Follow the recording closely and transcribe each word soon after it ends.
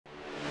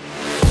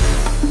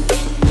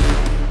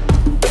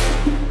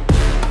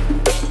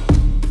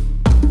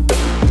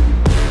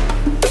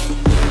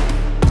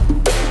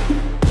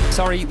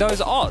Rory,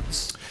 those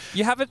odds.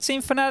 You haven't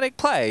seen Fnatic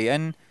play,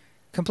 and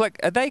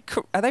are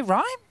they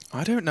right?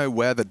 I don't know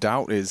where the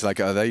doubt is. Like,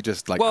 are they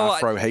just like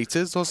Afro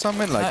haters or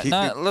something? Like,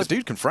 the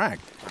dude can frag.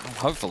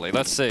 Hopefully,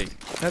 let's see.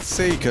 Let's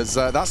see, because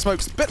that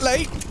smoke's a bit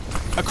late.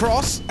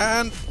 Across,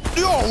 and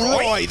oh,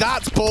 Roy,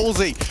 that's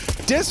ballsy.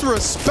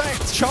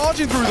 Disrespect,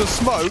 charging through the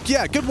smoke.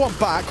 Yeah, good one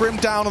back. Grim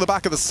down on the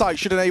back of the site.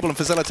 Should enable and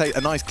facilitate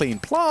a nice clean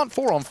plant.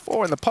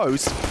 4-on-4 in the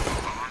post.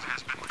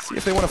 See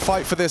if they want to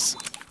fight for this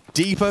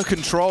deeper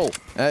control.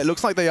 It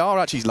looks like they are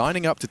actually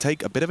lining up to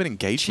take a bit of an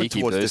engagement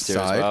towards this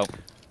side. Well.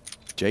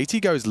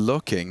 JT goes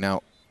looking.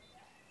 Now,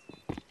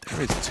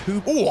 there is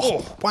two.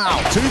 Oh,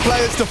 wow. Two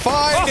players to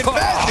find. And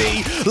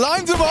Mezii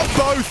lines them up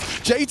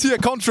both. JT a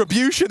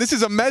contribution. This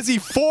is a Mezii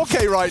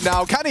 4K right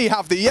now. Can he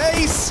have the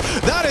ace?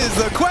 That is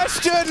the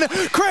question.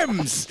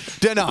 Crims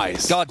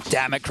denies. God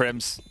damn it,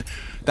 Crims.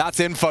 That's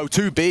info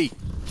 2B.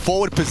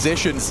 Forward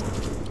positions.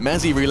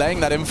 Mezii relaying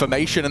that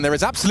information, and there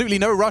is absolutely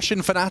no rush in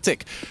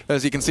Fnatic.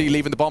 As you can see,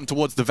 leaving the bomb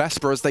towards the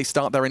Vesper as they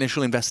start their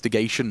initial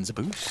investigations. A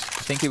boost.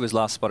 I think he was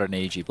last spotted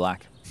in EG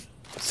Black.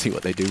 See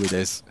what they do with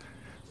this.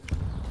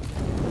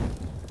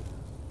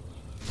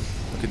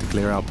 Looking to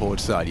clear out port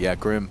side. Yeah,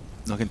 Grim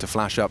looking to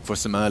flash up for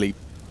some early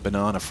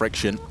banana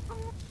friction.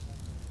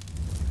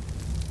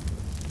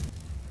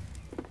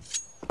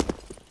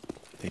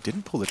 They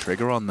didn't pull the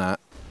trigger on that.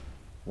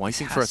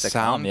 Waiting for a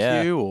sound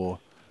cue, or...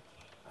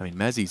 I mean,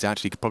 Mezii's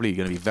actually probably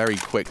going to be very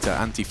quick to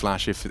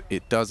anti-flash if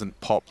it doesn't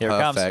pop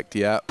perfect.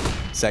 Yeah,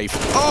 safe.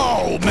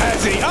 Oh,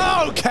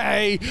 Mezii!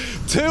 Okay!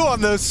 2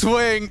 on the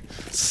swing.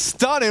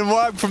 Stunning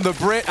work from the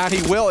Brit, and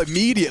he will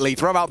immediately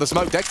throw out the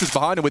smoke. Dexter's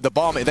behind him with the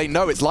bomb. They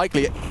know it's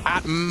likely,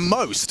 at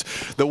most,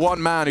 the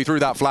one man who threw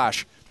that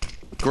flash.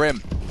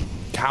 Grim,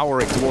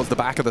 cowering towards the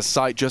back of the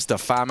site, just a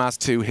FAMAS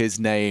to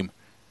his name.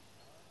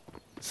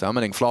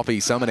 Summoning Floppy,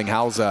 summoning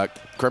Halzerk.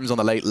 Grim's on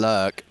the late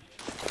lurk.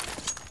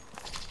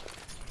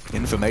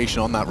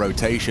 Information on that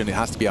rotation. It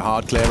has to be a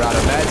hard clear out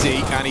of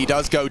Mezii, and he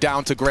does go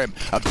down to Grim.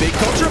 A big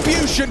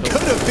contribution,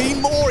 could have been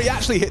more. He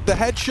actually hit the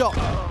headshot.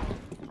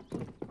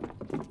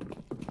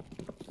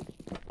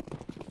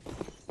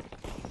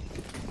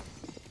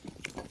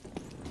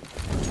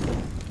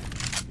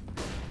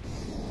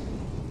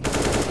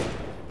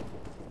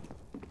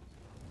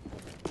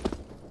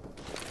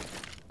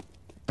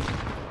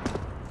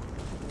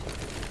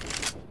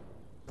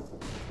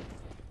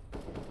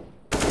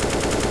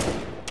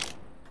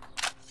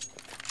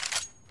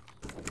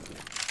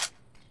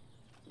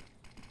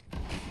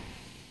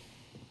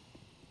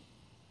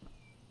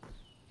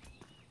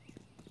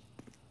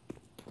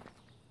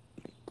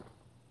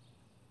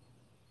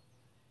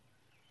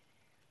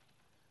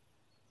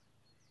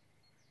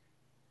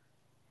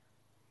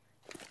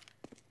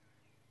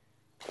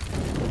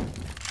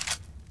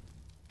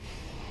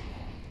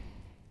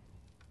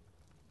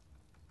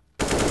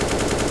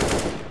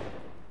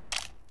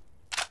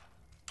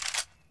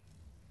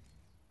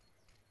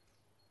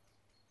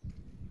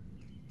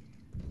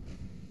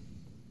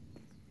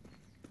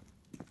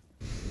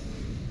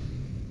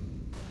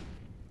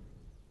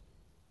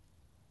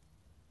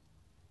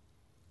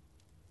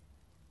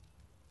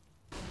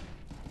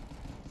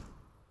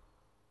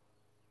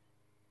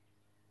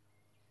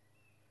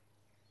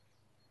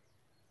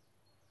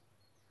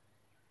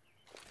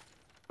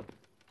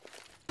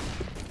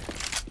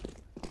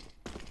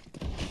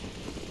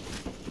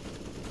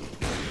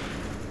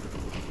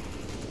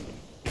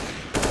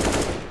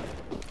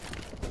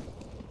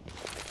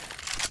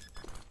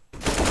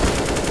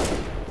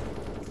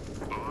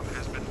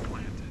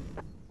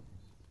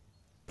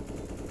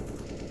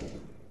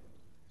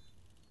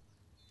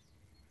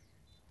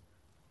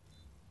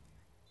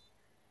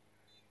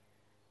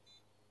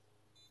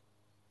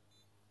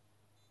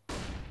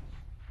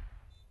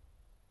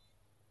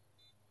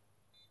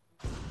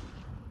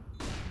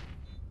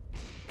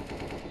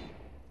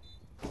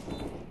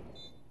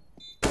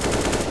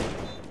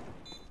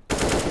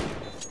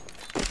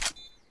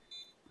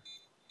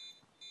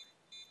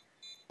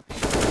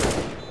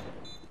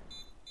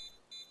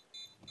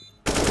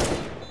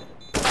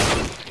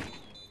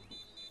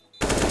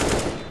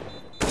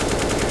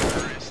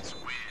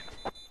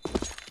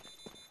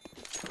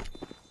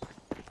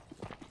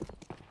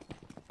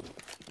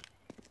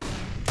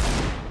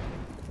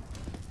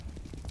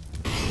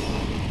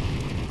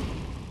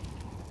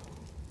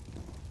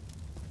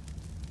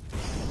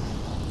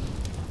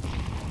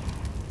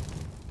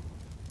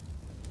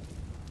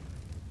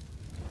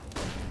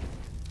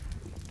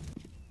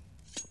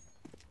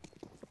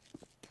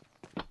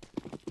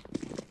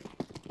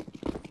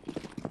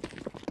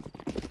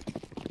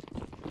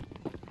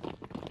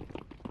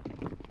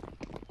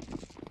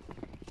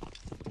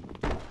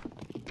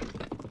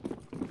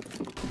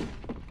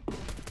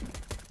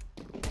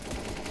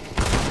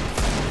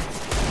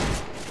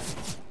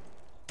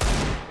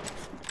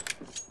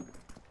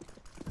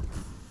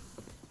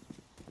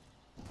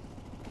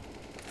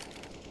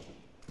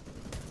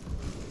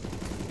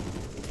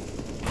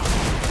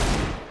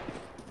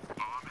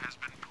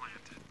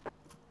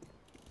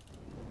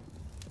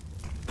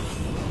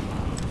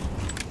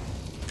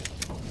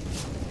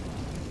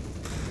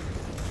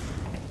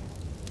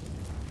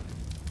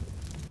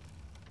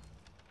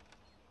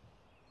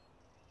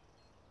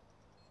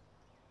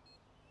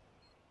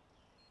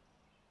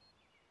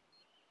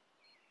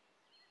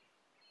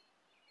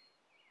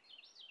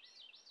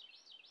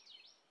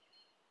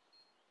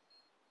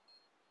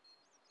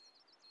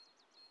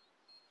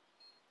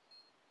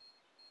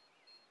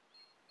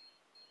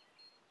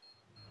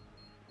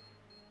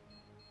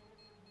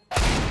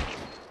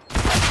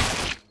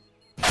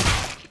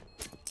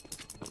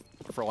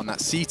 Afro on that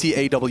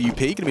CT AWP,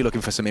 going to be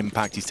looking for some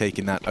impact. He's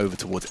taking that over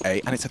towards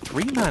A, and it's a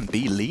 3-man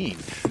B lean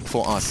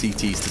for our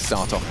CTs to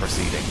start off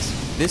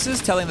proceedings. This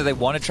is telling that they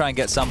want to try and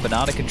get some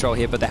banana control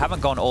here, but they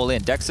haven't gone all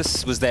in. Dexter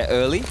was there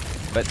early,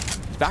 but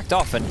backed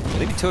off, and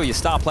leaving two of your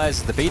star players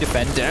as the B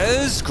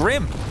defenders.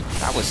 Grim,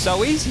 that was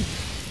so easy.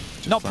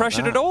 Not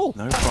pressured at all.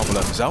 No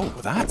problems. Oh,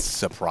 that's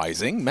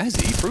surprising.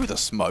 Mezii through the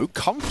smoke,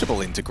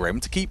 comfortable into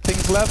Grim to keep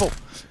things level.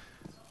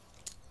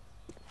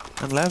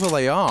 And level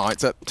they are.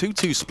 It's a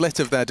 2-2 split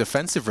of their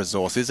defensive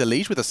resources.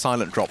 Elige with a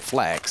silent drop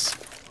flex.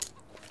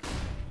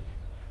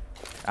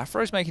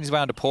 Afro's making his way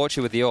onto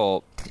Porcher with the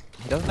AWP.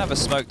 He doesn't have a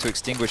smoke to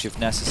extinguish if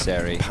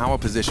necessary. Power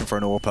position for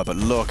an AWPer, but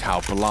look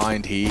how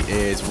blind he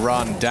is.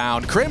 Run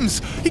down. Crims,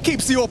 he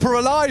keeps the AWPer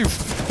alive.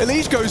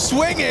 Elige goes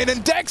swinging,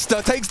 and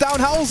Dexter takes down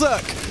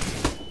Halzerk.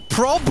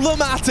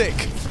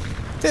 Problematic.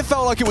 It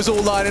felt like it was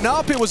all lining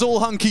up, it was all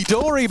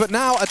hunky-dory, but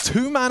now a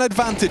 2-man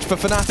advantage for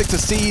Fnatic to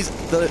seize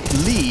the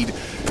lead,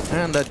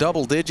 and they're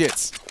double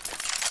digits.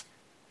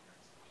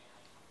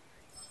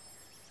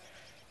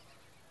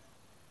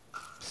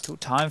 Still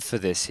time for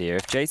this here.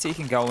 If JT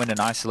can go in and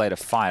isolate a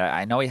fight,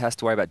 I know he has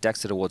to worry about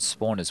Dexter towards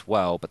spawn as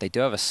well, but they do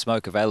have a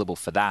smoke available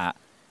for that.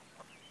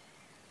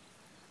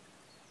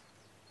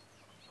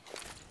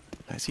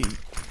 Mezii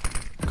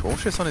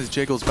cautious on his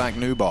jiggles back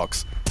new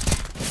box.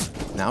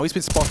 Now he's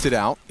been spotted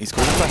out. He's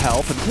calling for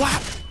help, and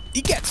whap!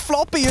 He gets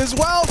floppy as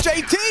well.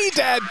 JT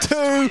dead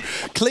too.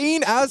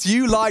 Clean as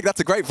you like. That's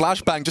a great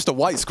flashbang. Just a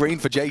white screen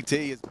for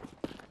JT.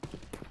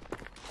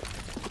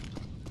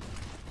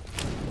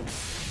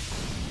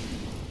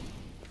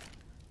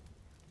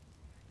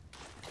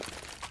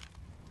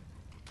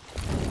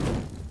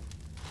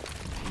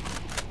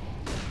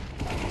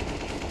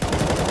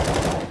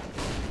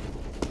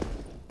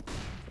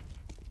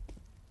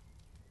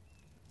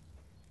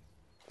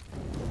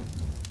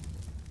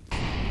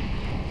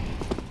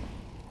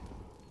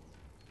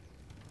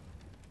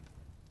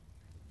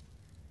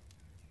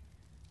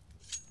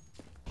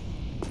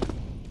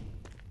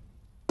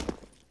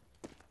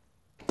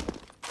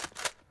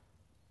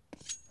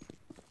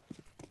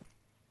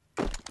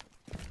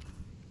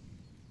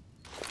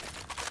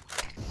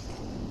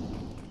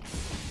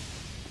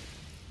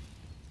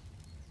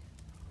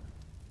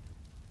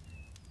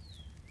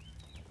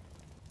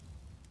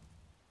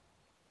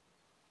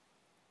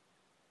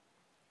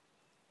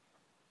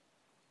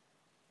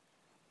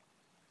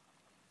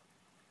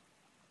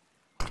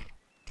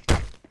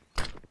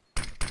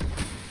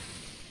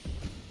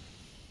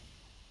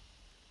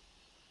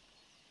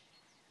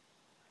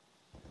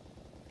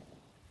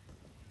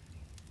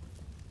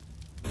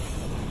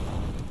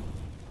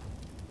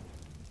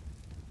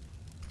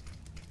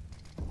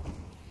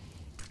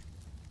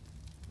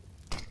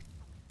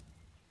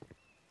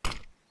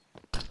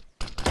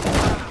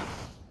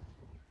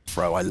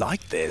 I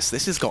like this.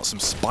 This has got some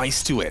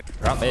spice to it.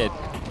 Right mid.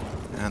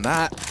 And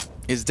that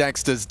is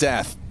Dexter's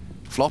death.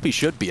 Floppy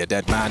should be a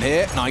dead man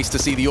here. Nice to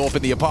see the AWP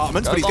in the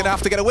apartments, but he's going to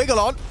have to get a wiggle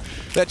on.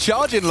 They're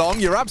charging long.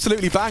 You're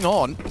absolutely bang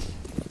on.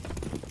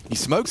 He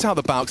smokes out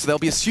the bout, so they'll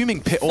be assuming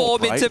pit AWP,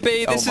 right? 4 mid to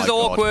B. This is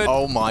awkward.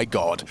 Oh my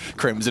god.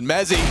 Crimson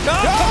Mezii.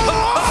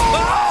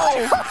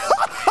 Oh!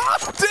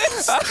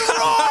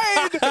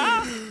 Destroyed!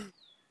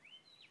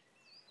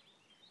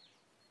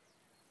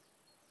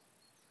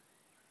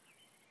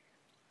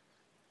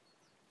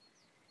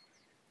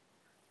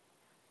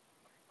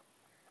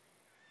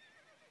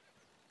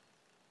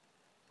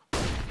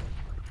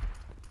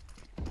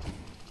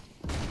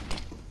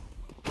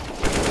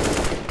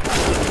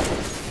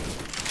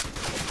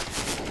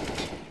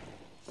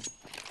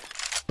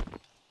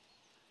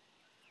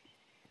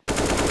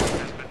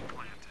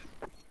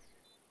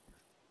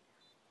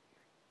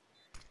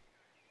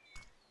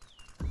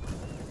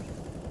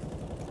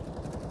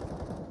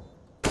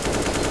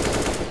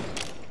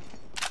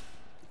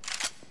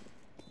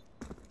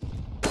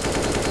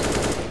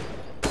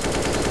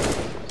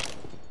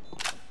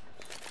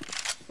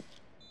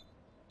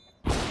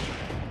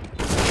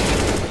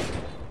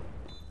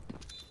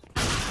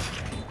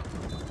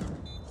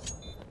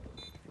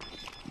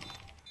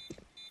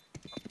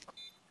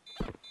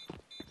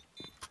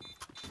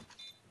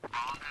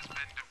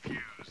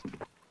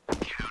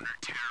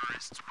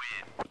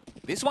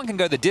 This one can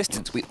go the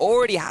distance. We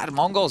already had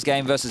Mongol's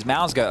game versus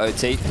Mausgo,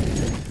 OT.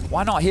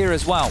 Why not here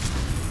as well?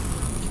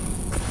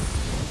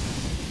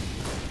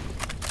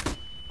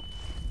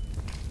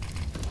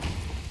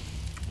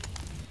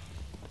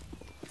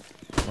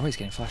 Oh, he's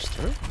getting flashed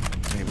through.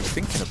 He was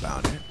thinking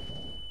about it.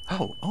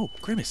 Oh,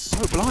 Grim is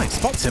so blind.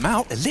 Spots him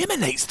out,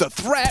 eliminates the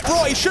threat.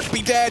 Roy should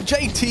be dead.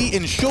 JT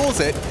ensures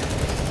it.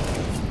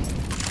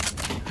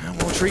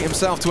 And will treat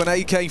himself to an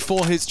AK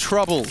for his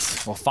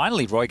troubles. Well,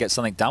 finally, Roy gets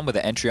something done with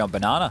the entry on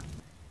Banana.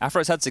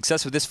 Afro's had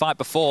success with this fight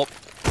before.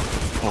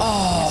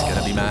 Oh, he's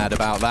going to be mad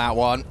about that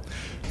one.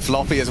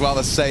 Floppy as well,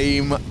 the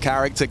same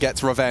character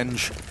gets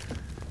revenge.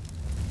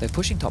 They're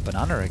pushing top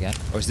Banana again.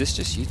 Or is this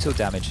just util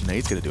damage? No,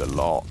 he's going to do a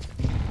lot.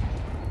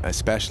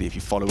 Especially if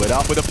you follow it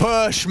up with a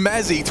push.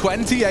 Mezii,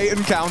 28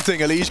 and counting.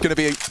 Elige going to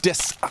be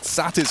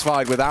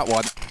dissatisfied with that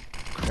one.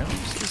 Grim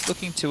is he's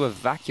looking to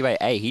evacuate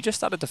A. He just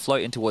started to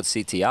float in towards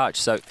CT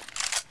Arch. So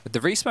with the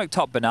resmoke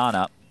top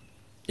banana,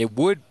 it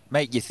would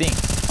make you think,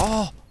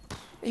 oh,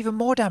 even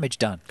more damage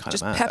done.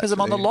 Just peppers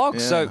him on the log.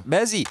 Yeah. So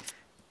Mezii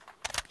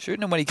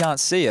shooting him when he can't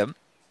see him.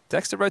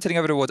 Dexter rotating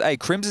over towards A.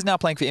 Crims is now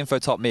playing for info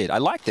top mid. I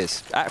like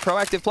this.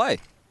 Proactive play.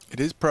 It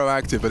is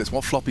proactive, but it's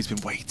what Floppy's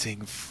been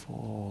waiting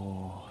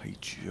for. He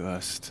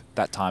just...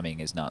 That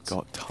timing is nuts.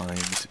 Got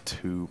timed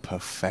to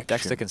perfection.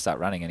 Dexter can start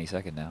running any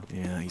second now.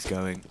 Yeah, he's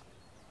going.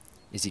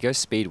 He goes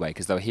speedway,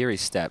 because they'll hear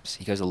his steps.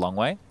 He goes a long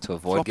way to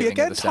avoid Floppy giving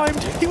again the sound.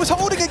 timed. He was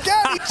holding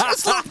again. He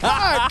just looked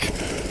back.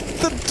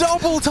 The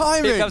double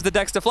timing. Here comes the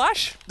Dexter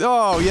flash.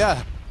 Oh,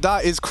 yeah.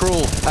 That is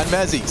cruel. And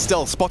Mezii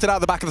still spotted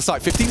out the back of the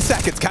site. 15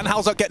 seconds. Can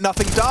Halzuk get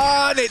nothing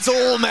done? It's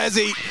all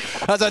Mezii.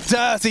 As a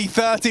dirty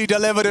 30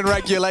 delivered in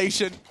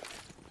regulation.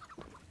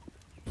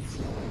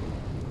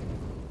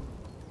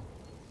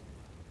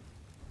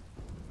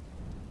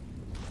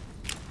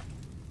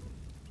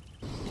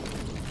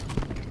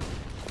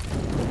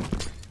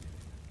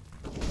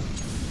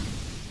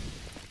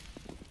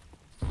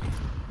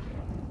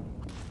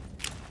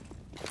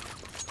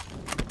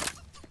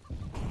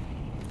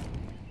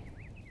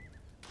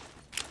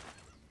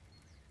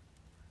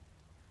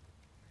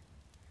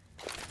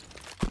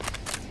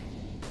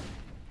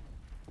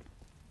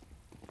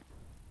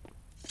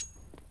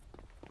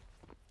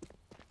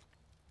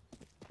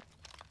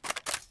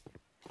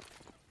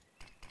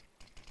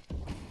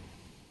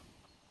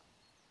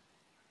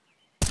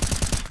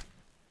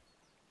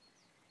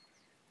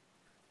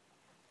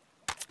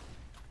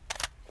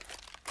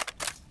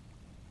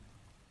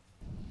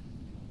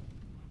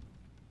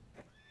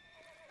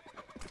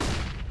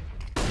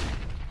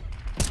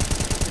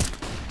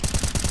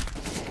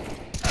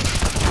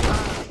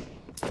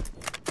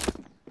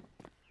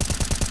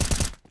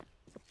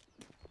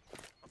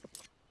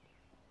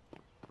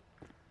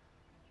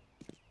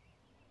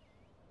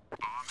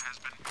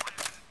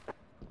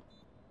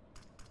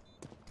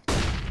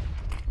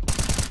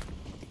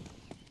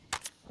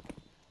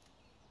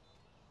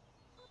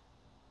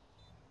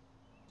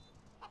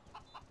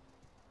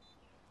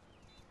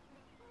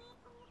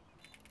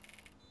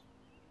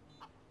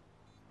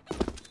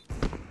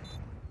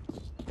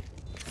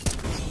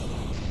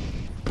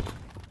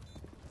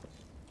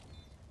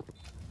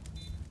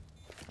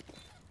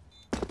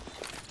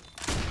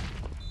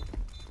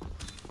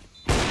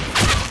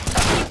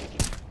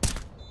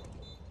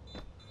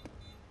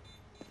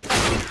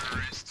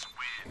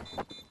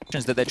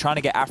 That they're trying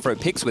to get Afro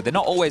picks with. They're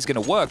not always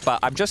going to work, but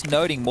I'm just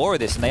noting more of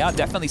this, and they are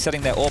definitely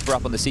setting their AWPer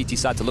up on the CT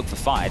side to look for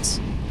fights.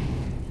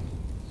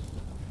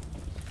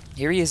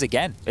 Here he is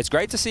again. It's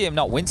great to see him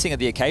not wincing at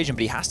the occasion,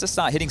 but he has to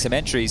start hitting some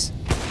entries.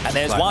 And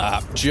there's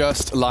one.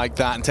 Just like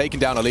that, and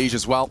taking down Elige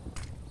as well.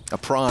 A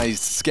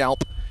prized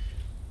scalp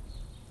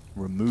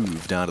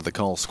removed out of the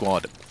Cole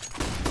squad.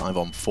 5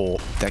 on 4.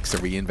 Dexter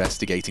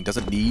reinvestigating.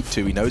 Doesn't need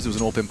to. He knows it was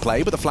an AWP in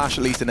play, but the flash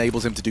at least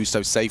enables him to do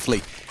so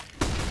safely.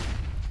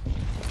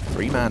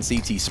 3-man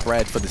CT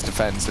spread for this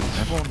defense, and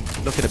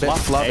everyone looking a bit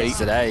fluffy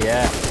today,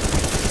 yeah.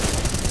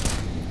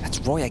 That's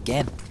Roy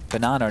again.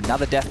 Banana,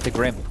 another death to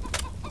Grim.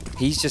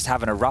 He's just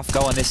having a rough go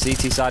on this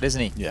CT side, isn't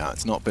he? Yeah,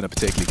 it's not been a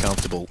particularly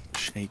comfortable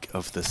shake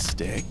of the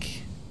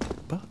stick.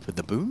 But with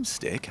the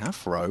boomstick,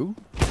 Afro,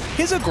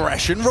 his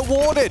aggression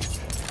rewarded.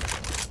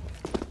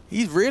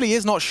 He really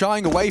is not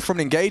shying away from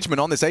an engagement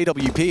on this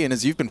AWP, and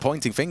as you've been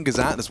pointing fingers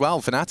at as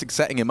well, Fnatic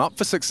setting him up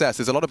for success.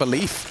 There's a lot of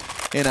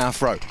belief in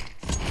Afro.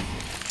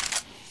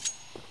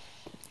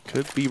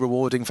 Could be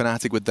rewarding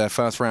Fnatic with their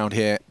first round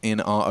here in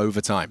our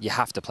overtime. You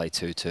have to play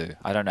 2-2.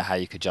 I don't know how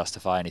you could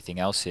justify anything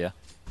else here.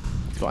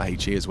 He's got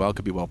HE as well,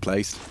 could be well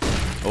placed.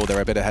 Oh,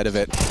 they're a bit ahead of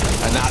it.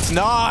 And that's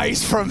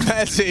nice from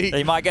Mezii.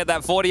 He might get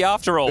that 40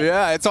 after all.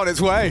 Yeah, it's on its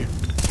way.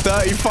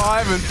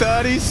 35 and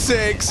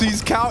 36.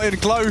 He's counting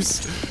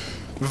close.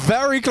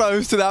 Very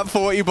close to that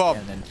 40 bomb.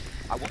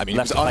 I mean,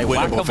 left it was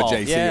unwinnable for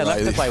JC. Yeah, right?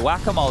 left to play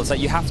whack-a-mole. It's like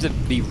you have to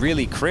be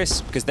really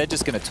crisp because they're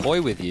just going to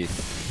toy with you.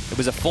 It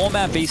was a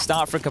 4-man B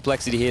start for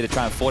Complexity here to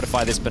try and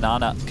fortify this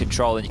banana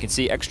control, and you can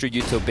see extra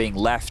util being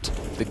left,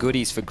 the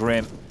goodies for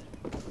Grim.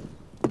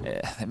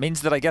 It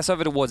means that I guess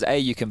over towards A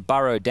you can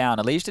burrow down.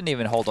 Elige didn't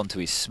even hold on to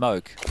his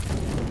smoke.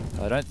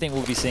 So I don't think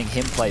we'll be seeing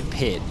him play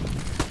pit.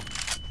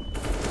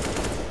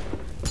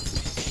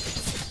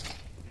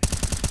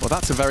 Well,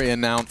 that's a very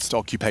announced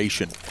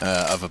occupation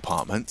of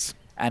apartments.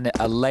 And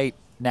a late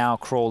now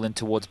crawl in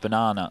towards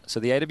banana. So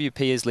the AWP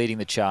is leading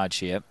the charge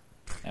here.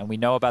 And we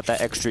know about that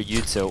extra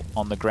util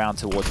on the ground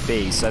towards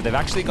B. So they've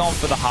actually gone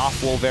for the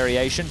half-wall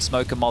variation,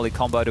 smoke and molly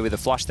combo to either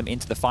flush them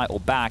into the fight or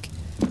back.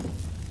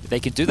 They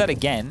can do that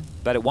again,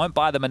 but it won't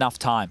buy them enough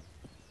time.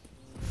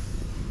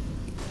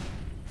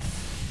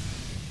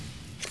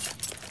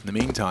 In the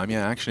meantime,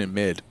 yeah, action in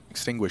mid.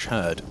 Extinguish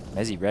Herd.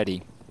 Mezii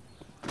ready.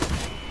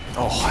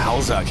 Oh,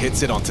 Halzuk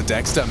hits it onto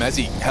Dexter.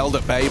 Mezii held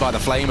at bay by the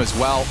flame as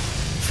well.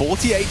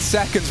 48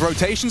 seconds,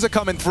 rotations are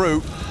coming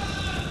through.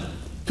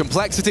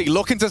 Complexity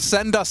looking to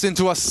send us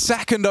into a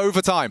second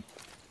overtime.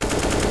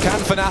 Can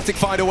Fnatic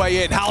find a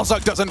way in?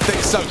 Halzuk doesn't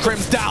think so.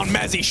 Crim's down,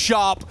 Mezii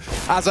sharp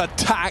as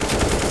attack.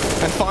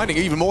 and finding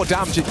even more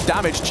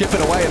damage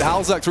chipping away at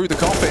Halzak through the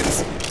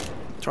coffins.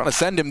 Trying to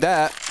send him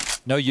there.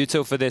 No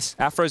util for this.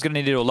 Afro's going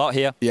to need a lot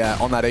here. Yeah,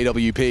 on that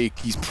AWP.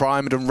 He's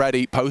primed and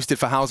ready, posted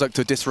for Halzak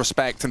to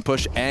disrespect and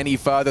push any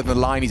further than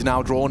the line he's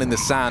now drawn in the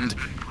sand.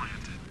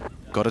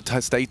 Got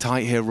to stay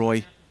tight here,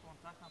 Roy.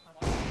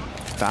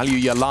 Value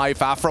your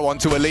life. Afro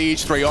onto a lead.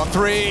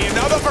 3-on-3.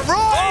 Another for Roy!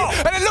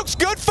 Oh! And it looks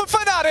good for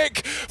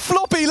Fnatic.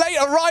 Floppy late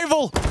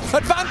arrival.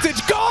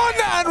 Advantage gone.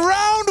 And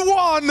round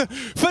one.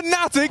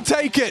 Fnatic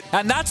take it.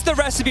 And that's the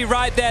recipe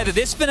right there that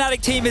this Fnatic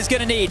team is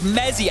going to need.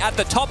 Mezii at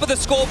the top of the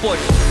scoreboard.